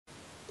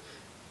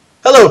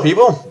Hello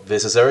people,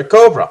 this is Eric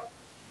Cobra.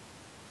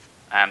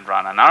 And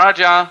Rana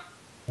Naraja.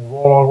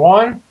 Roll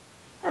one.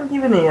 And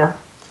Divinea.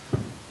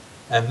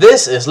 And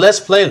this is Let's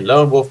Play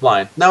Lone Wolf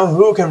Blind. Now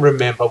who can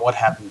remember what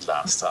happened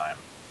last time?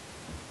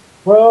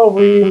 Well,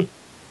 we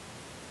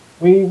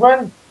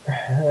went.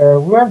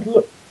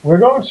 We're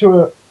going to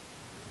a.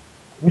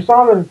 We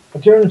started a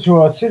journey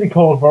to a city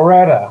called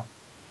Varada.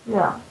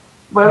 Yeah.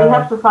 Where we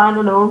have to find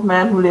an old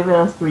man who lives in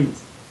a street.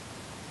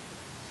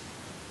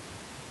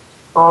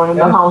 Or in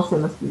a house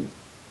in the street.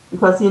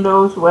 Because he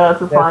knows where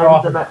to find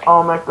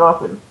our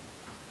MacGuffin.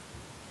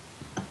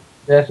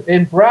 Yes,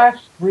 in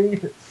Brass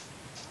Street,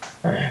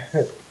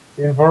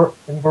 in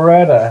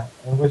Varada,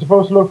 and we're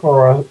supposed to look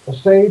for a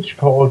sage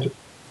called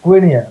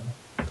Gwinian.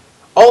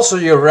 Also,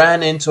 you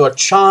ran into a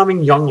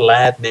charming young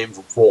lad named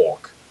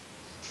Rourke.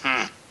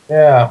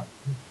 Yeah.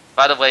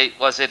 By the way,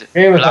 was it...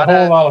 Gave us a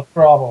whole lot of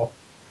trouble.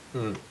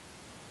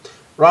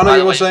 Rana,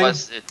 you were saying?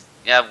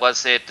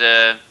 Was it...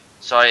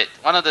 sorry,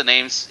 one of the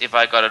names, if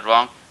I got it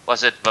wrong,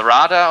 was it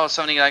Varada or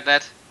something like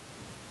that?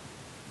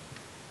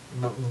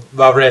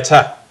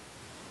 Vareta.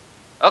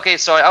 Okay,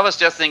 sorry, I was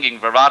just thinking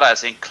Varada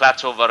as in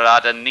Klato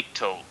Varada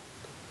Nikto.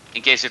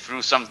 In case it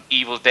threw some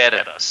evil dead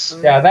at us.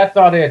 Yeah, that's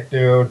not it,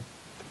 dude.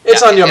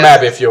 It's on your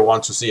map if you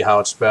want to see how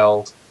it's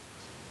spelled.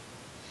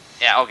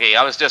 Yeah, okay,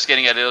 I was just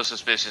getting a little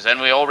suspicious, and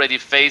we already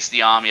faced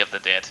the army of the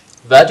dead.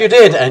 That you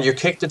did, and you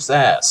kicked its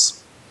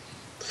ass.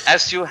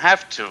 As you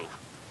have to.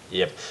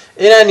 Yep.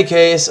 In any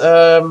case,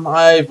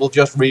 I will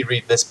just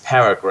reread this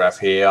paragraph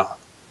here.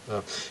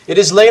 It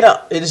is late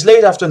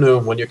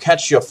afternoon when you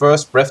catch your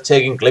first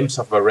breathtaking glimpse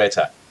of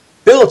Vareta.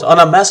 Built on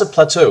a massive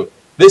plateau,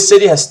 this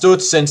city has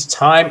stood since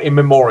time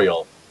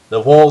immemorial. The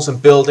walls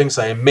and buildings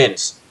are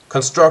immense,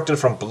 constructed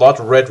from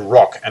blood-red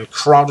rock and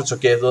crowded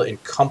together in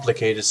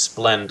complicated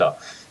splendor.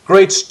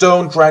 Great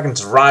stone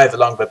dragons writhe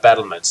along the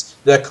battlements,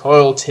 their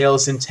coiled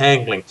tails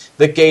entangling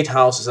the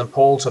gatehouses and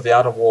poles of the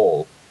outer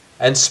wall.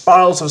 And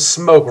spirals of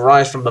smoke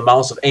rise from the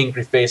mouths of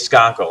angry-faced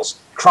gargoyles,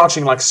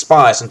 crouching like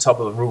spies on top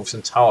of the roofs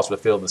and towers that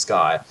fill the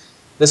sky.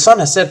 The sun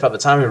has set by the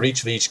time you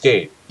reach the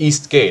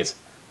east gate.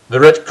 The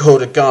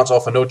red-coated guards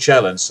offer no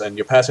challenge, and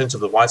you pass into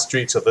the wide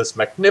streets of this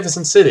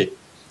magnificent city,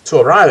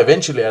 to arrive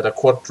eventually at a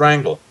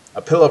quadrangle.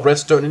 A pillar of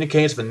redstone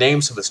indicates the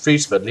names of the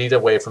streets that lead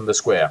away from the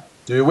square.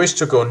 Do you wish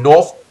to go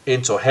north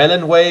into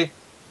Helen Way,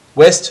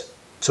 west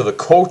to the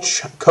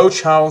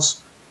coach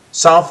house,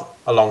 south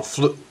along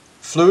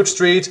Flute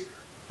Street,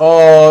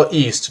 or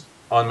east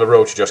on the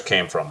road you just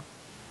came from?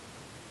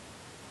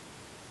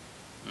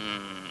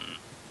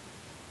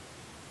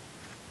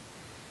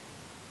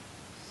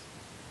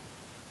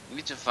 We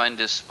need to find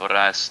this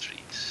Brass Street.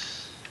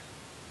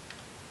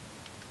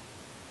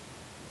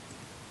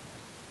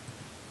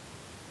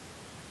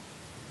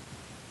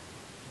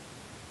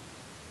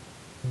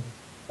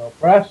 Well,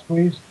 Brass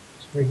Street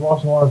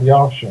wasn't one of the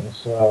options,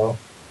 so...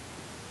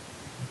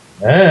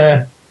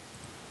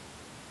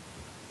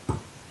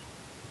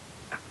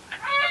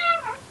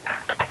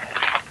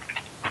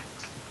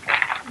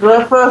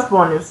 The first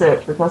one you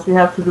said, because we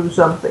have to do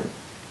something.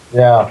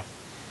 Yeah.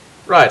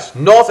 Right,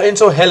 north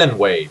into Helen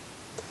Way.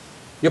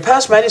 You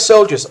pass many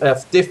soldiers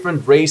of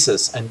different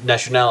races and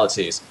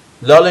nationalities,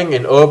 lolling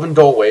in open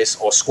doorways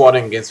or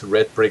squatting against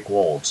red brick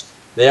walls.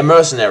 They are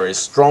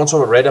mercenaries, drawn to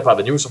Vareta by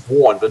the news of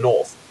war in the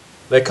north.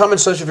 They come in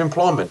search of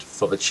employment,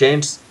 for the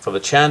chance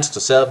to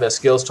sell their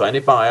skills to any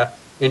buyer,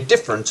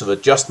 indifferent to the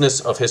justness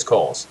of his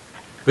cause.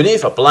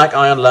 Beneath a black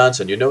iron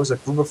lantern you notice a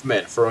group of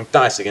men throwing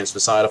dice against the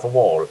side of a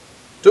wall.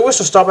 Do you wish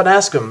to stop and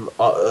ask them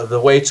the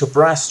way to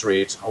Brass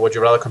Street, or would you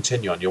rather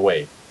continue on your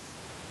way?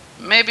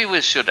 Maybe we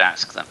should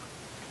ask them.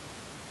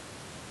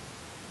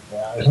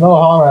 Yeah, there's no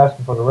harm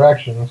asking for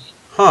directions.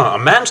 Huh, a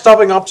man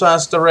stopping up to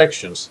ask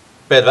directions.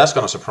 Bet that's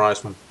gonna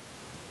surprise them.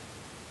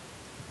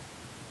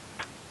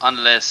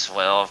 Unless,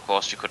 well, of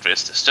course you could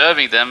risk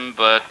disturbing them,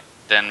 but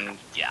then,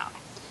 yeah.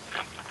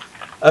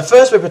 At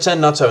first we pretend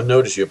not to have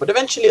noticed you, but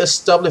eventually a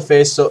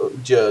stubbly-faced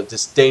soldier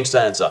disdains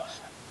to answer.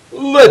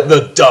 Let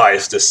the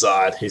dice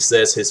decide, he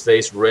says, his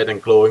face red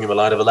and glowing in the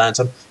light of a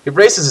lantern. He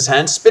raises his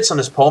hand, spits on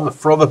his palm, and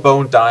throws a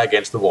bone die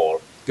against the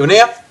wall. Give an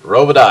ear,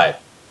 roll the die.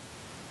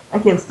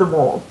 Against the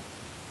wall.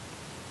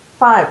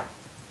 5.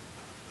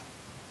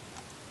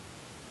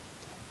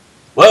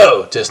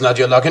 Whoa, 'tis not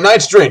your lucky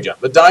night, stranger.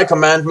 The die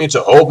command me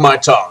to hold my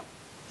tongue.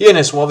 He and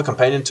his swarthy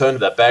companion turn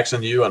their backs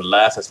on you and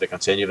laugh as they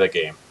continue their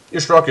game. You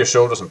shrug your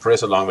shoulders and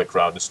press along the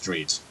crowded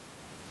streets.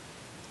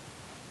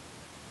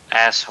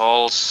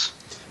 Assholes.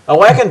 A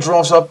wagon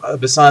draws up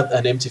beside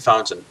an empty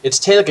fountain. Its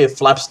tailgate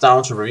flaps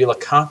down to reveal a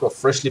cargo of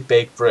freshly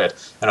baked bread,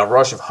 and a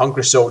rush of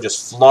hungry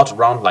soldiers flood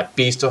around like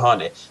bees to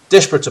honey,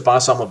 desperate to buy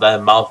some of their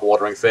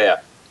mouth-watering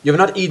fare. You have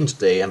not eaten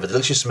today, and the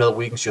delicious smell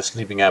weakens your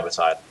sleeping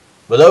appetite.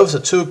 The loaves are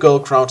 2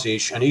 gold crowns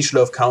each, and each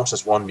loaf counts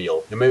as 1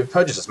 meal. You may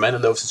purchase as many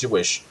loaves as you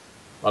wish.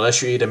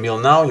 Unless you eat a meal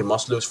now, you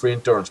must lose 3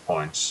 endurance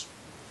points.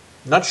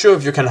 Not sure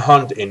if you can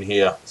hunt in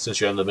here,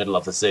 since you're in the middle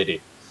of the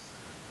city.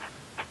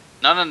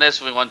 Not unless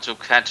we want to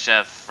catch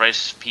a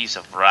fresh piece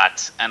of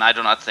rat, and I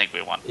do not think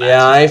we want that.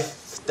 Yeah, I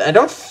I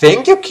don't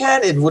think you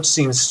can. It would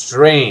seem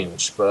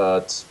strange,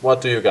 but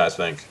what do you guys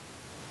think?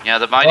 Yeah,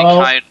 the mighty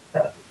kite.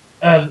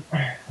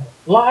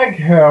 Like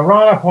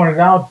Rana pointed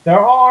out, there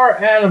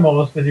are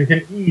animals that you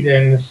can eat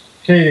in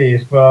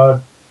cities,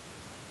 but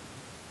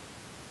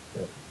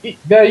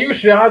they're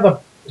usually either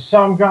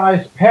some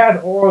guy's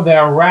pet or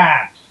they're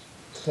rats.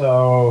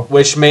 So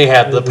which may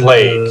have the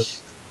plague.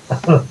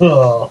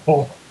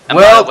 And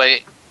well,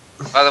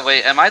 by the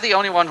way, am I the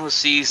only one who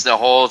sees the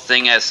whole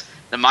thing as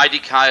the mighty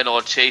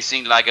Kylo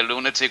chasing like a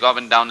lunatic up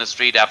and down the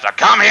street after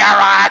 "Come here,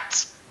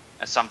 rat!"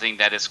 as something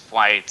that is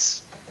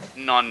quite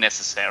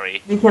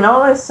non-necessary? We can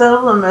always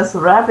sell them as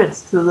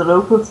rabbits to the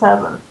local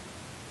tavern.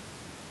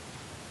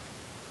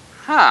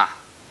 Huh.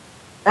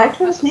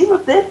 Actually, people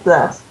did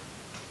that.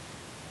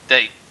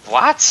 They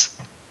what?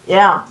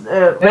 Yeah.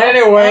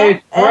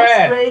 Anyway,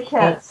 stray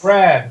cats.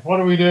 bread. What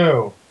do we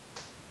do?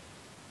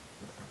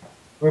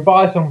 We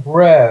buy some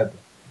bread.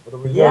 What do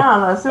we do?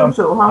 Yeah, I assume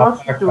so. How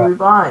much do we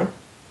buy?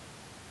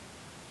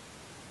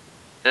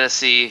 Let's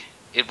see.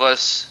 It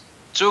was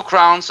 2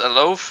 crowns a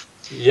loaf.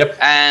 Yep.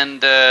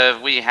 And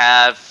we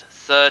have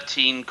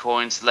 13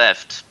 coins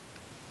left.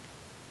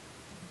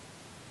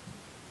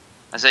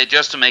 I say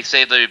just to make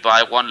safe that we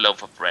buy 1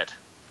 loaf of bread.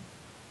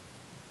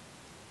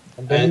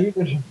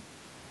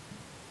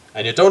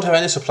 And you don't have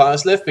any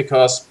supplies left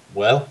because,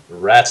 well,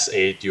 rats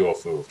ate your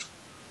food.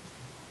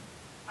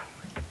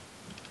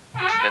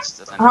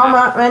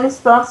 How many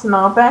spots in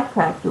our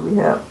backpack do we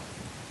have?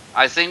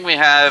 I think we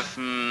have.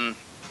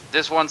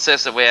 This one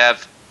says that we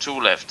have 2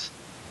 left.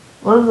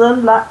 Well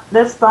then,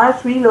 let's buy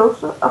 3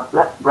 loaves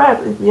of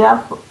bread if we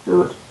have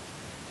to it.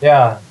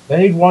 Yeah,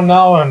 they need 1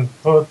 now and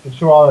put the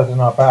 2 others in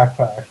our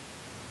backpack.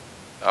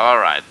 All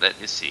right, let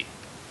me see.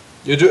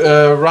 You do,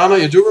 Rana.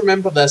 You do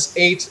remember there's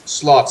 8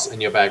 slots in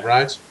your bag,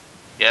 right?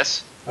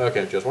 Yes.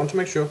 Okay, just want to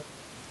make sure.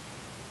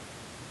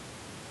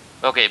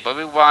 Okay, but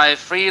we buy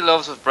 3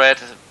 loaves of bread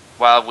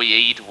while we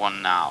eat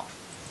 1 now.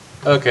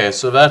 Okay,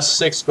 so that's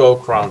 6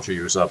 gold crowns to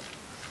use up.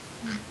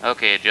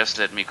 Okay, just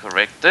let me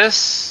correct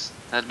this.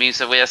 That means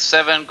that we have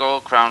 7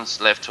 gold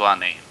crowns left to our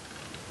name.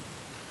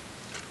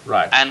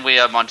 Right. And we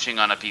are munching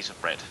on a piece of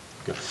bread.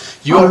 Okay.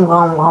 You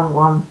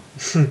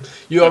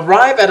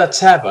arrive at a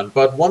tavern,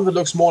 but one that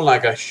looks more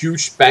like a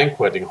huge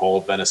banqueting hall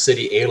than a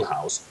city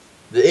alehouse.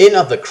 The Inn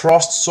of the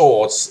Crossed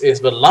Swords is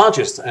the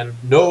largest and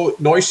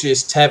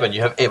noisiest tavern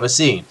you have ever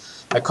seen.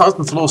 A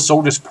constant flow of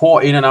soldiers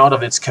pour in and out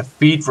of its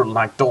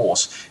cathedral-like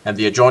doors, and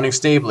the adjoining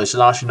stable is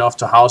large enough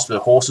to house the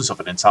horses of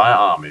an entire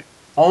army.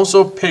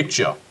 Also,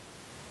 picture.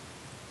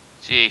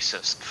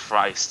 Jesus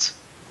Christ.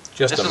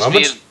 Just a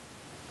moment.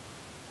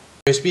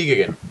 You speak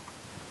again.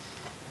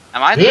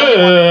 Am I the only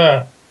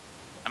one?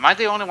 Am I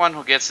the only one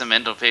who gets a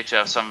mental picture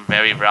of some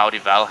very rowdy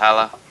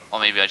Valhalla? Or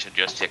maybe I should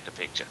just check the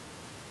picture.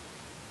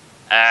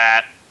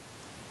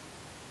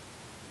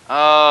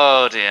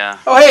 Oh dear.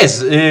 Oh hey, it's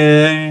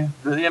the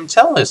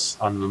Tellus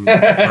on the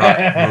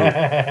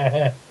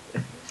right.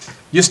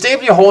 You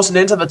stable your horse and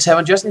enter the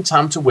tavern just in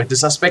time to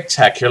witness a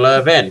spectacular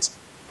event.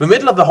 The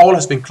middle of the hall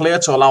has been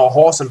cleared to allow a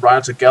horse and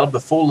rider to gallop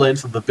the full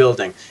length of the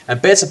building, and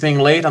bets are being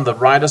laid on the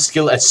rider's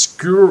skill at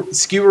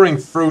skewering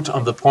fruit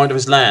on the point of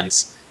his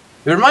lance.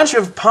 It reminds you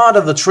of part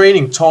of the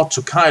training taught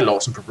to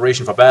Kylos in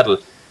preparation for battle.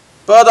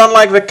 But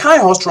unlike the Kai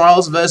horse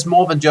trials, there's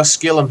more than just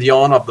skill and the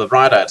honor of the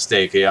rider at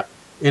stake here.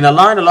 In a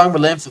line along the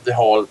length of the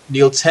hall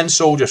kneel 10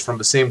 soldiers from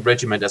the same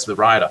regiment as the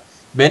rider,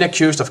 men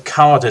accused of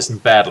cowardice in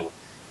battle.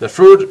 The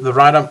fruit the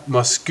rider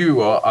must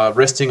skewer are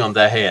resting on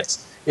their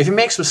heads. If he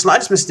makes the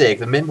slightest mistake,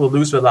 the men will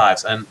lose their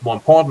lives, and more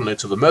importantly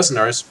to the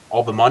mercenaries,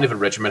 all the money the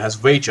regiment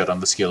has wagered on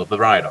the skill of the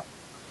rider.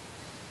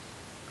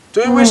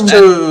 Do you wish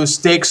to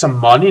stake some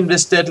money in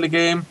this deadly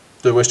game?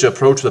 Do you wish to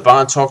approach the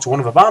bar and talk to one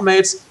of the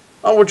barmaids?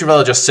 Or would you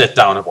rather just sit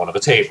down at one of the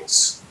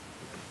tables?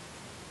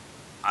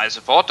 I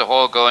support the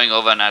whole going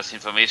over and ask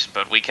information,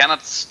 but we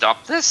cannot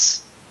stop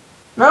this?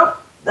 Nope,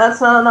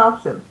 that's not an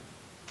option.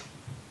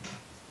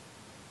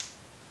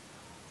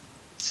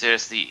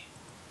 Seriously,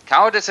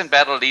 cowardice in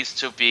battle leads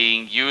to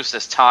being used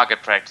as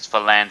target practice for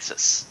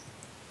lances.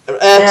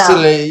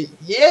 Actually,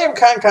 yeah, you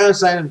can kind of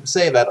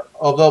say that,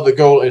 although the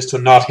goal is to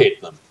not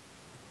hit them.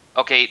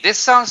 Okay, this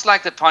sounds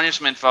like the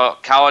punishment for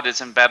cowardice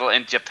in battle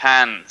in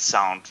Japan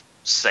sound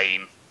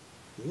sane.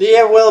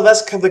 Yeah, well,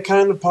 that's the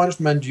kind of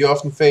punishment you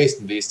often face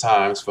in these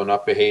times for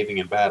not behaving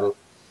in battle.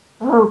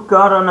 Oh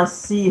god, on a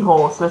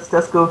seahorse, let's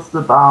just go to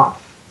the bar.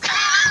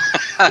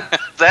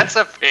 That's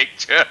a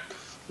picture.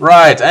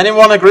 Right,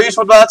 anyone agrees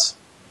with that?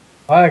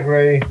 I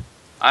agree.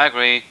 I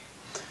agree.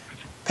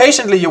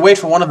 Patiently, you wait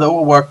for one of the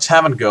overworked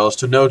tavern girls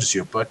to notice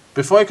you, but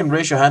before you can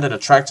raise your hand and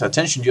attract her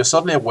attention, you're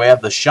suddenly aware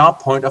of the sharp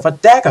point of a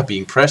dagger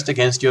being pressed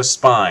against your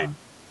spine.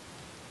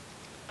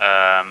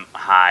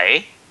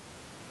 Hi?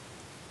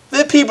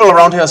 The people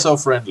around here are so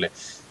friendly.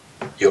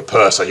 Your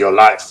purse or your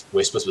life,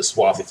 whispers the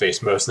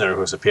swarthy-faced mercenary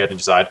who has appeared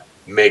inside.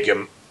 Make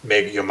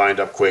your mind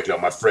up quickly, or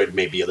my friend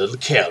may be a little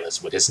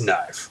careless with his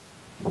knife.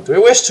 Do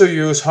you wish to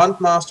use Hunt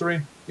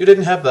Mastery? You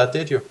didn't have that,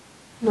 did you?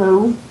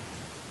 No.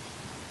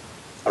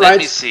 Let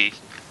me see.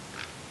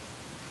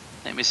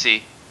 Let me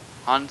see.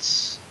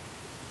 Hunts.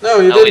 No,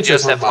 you No, didn't we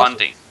just choose have Huntmaster.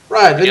 hunting.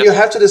 Right, then you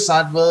have to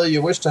decide whether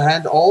you wish to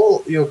hand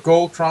all your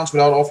gold crowns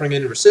without offering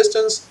any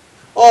resistance,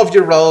 or if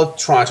you'd rather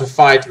try to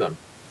fight them.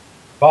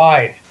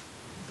 Fight.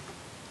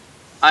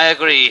 I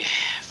agree.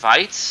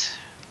 Fight.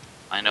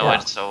 I know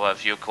it's over a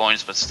few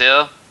coins, but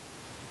still.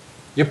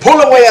 You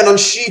pull away and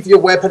unsheath your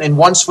weapon in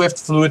one swift,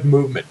 fluid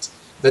movement.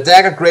 The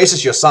dagger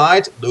grazes your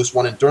side, lose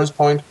 1 endurance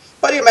point,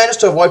 but you manage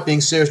to avoid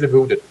being seriously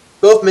wounded.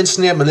 Both men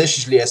sneer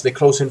maliciously as they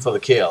close in for the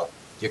kill.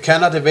 You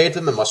cannot evade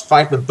them and must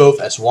fight them both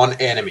as one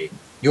enemy.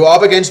 You are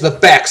up against the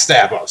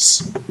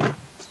Backstabbers.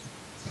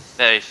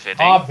 Very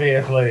fitting.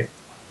 Obviously.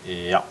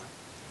 Yeah.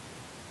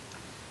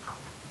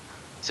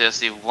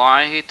 Seriously,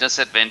 why does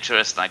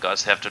adventurers like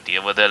us have to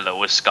deal with the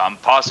lowest scum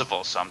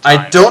possible sometimes?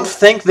 I don't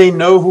think they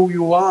know who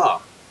you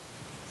are.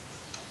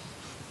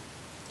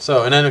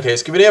 So, in any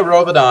case, give it a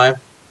roll the die.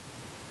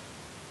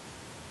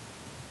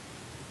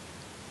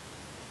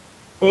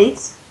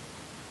 8.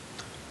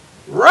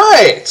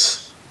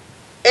 Right!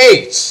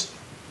 8.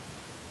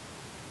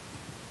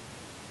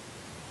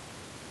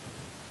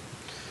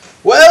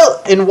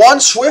 Well, in one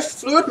swift,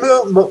 fluid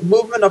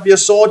movement of your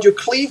sword, you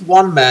cleave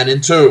one man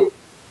in two.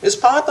 His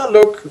partner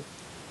look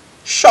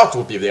shocked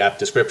would be the apt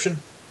description.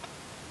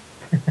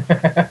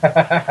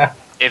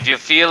 If you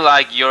feel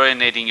like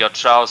urinating your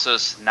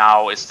trousers,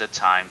 now is the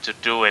time to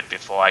do it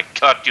before I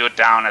cut you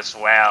down as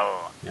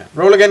well. Yeah.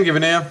 Roll again, give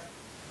an ear.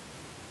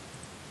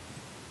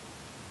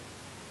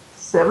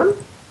 7.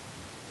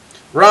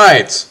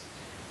 Right.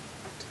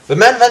 The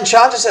man then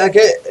charges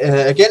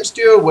against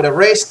you with a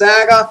raised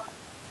dagger,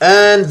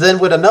 and then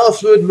with another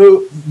fluid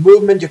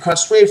movement, you cut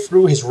straight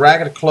through his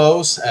ragged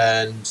clothes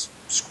and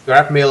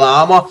scrap mail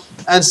armor,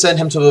 and send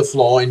him to the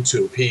floor in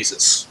 2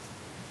 pieces.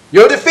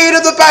 You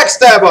defeated the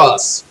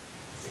Backstabbers!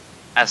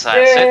 As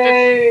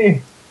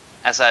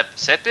I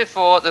said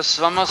before, the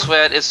Summer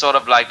Sword is sort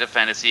of like the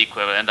fantasy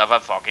equivalent of a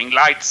fucking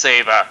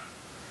lightsaber.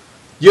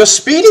 Your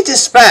speedy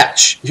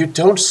dispatch, you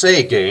don't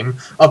say game,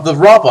 of the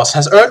robbers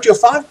has earned you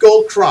 5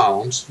 gold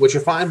crowns, which you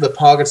find in the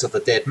pockets of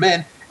the dead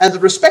men, and the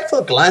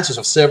respectful glances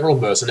of several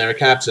mercenary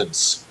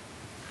captains.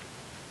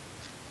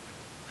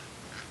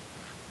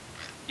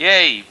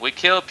 Yay, we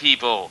kill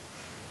people.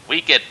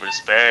 We get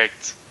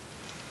respect.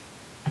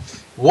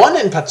 One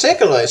in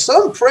particular is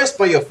so impressed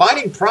by your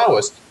fighting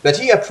prowess that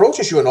he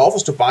approaches you and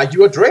offers to buy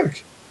you a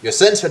drink. You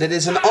sense that it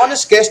is an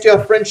honest gesture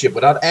of friendship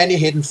without any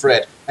hidden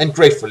threat, and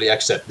gratefully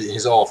accept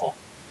his offer.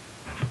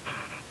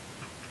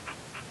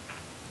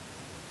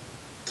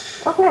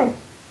 Okay.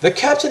 The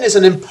captain is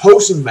an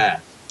imposing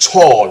man,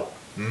 tall,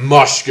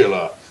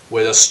 muscular,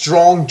 with a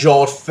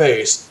strong-jawed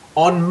face,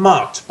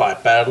 unmarked by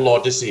battle or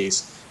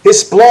disease.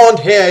 His blonde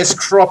hair is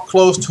cropped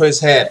close to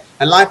his head,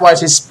 and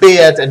likewise his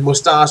beard and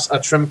moustache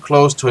are trimmed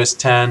close to his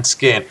tanned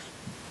skin.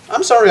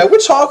 I'm sorry, are we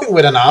talking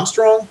with an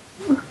Armstrong?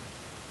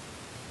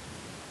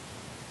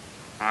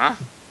 Huh?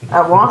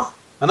 What?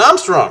 An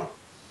Armstrong.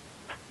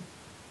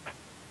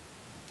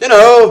 You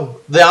know,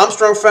 the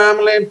Armstrong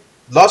family,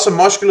 lots of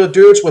muscular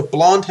dudes with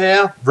blonde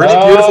hair,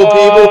 really beautiful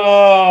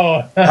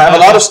people, have a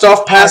lot of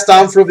stuff passed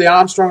down through the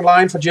Armstrong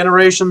line for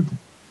generations.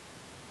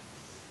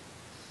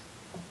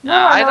 No,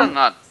 I don't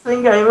know.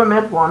 think I ever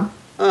met one.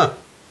 Huh.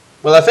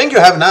 Well, I think you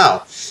have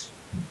now.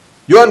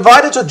 You're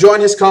invited to join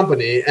his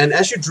company, and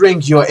as you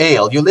drink your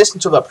ale, you listen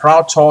to the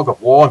proud talk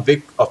of war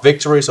and of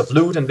victories, of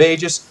loot and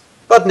wages,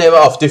 but never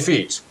of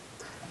defeat.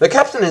 The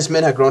captain and his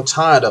men have grown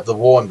tired of the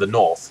war in the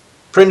north.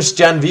 Prince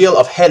Janviel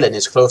of Helen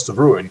is close to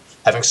ruin,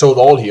 having sold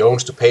all he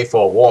owns to pay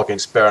for a war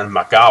against Baron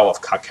Magao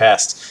of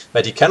Karkast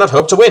that he cannot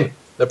hope to win.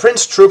 The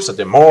prince's troops are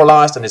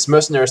demoralized, and his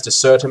mercenaries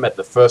desert him at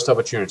the first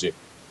opportunity.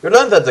 You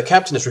learn that the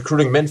captain is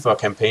recruiting men for a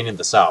campaign in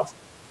the south.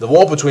 The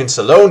war between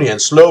Salonia and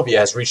Slovia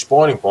has reached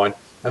boiling point,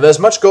 and there's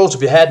much gold to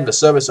be had in the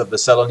service of the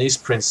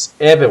Salonese Prince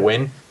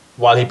Evewin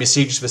while he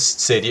besieges the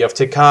city of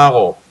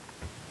Tekaro.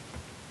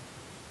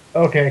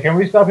 Okay, can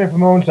we stop here for a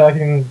moment so I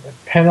can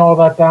pen all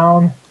that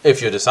down?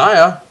 If you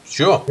desire,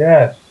 sure.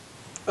 Yes.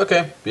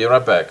 Okay, be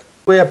right back.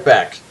 We're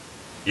back.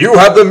 You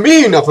have the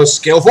mien of a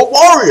skillful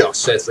warrior,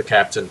 says the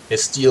captain,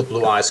 his steel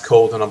blue eyes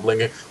cold and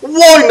unblinking.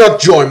 Why not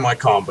join my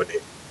company?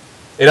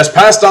 It has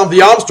passed down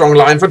the Armstrong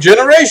line for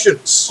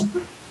generations.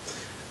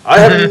 I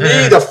have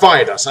need of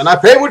fighters, and I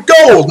pay with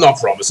gold, not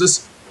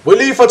promises. We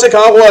leave for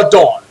Tekaro at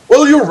dawn.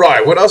 Will you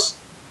ride with us?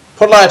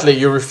 Politely,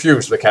 you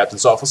refuse the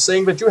captain's offer,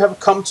 saying that you have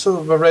come to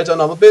Vareta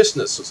on other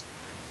businesses.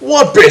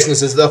 What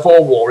business is there for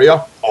a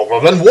warrior, other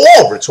than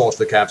war, retorts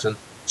the captain,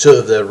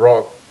 to the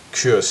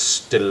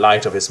raucous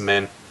delight of his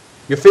men.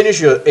 You finish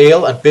your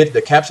ale and bid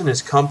the captain and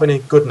his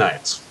company good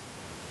night.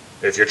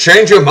 If you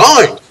change your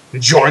mind,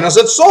 join us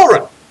at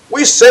Soren.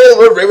 We sail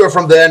the river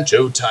from there in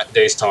 2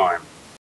 days' time.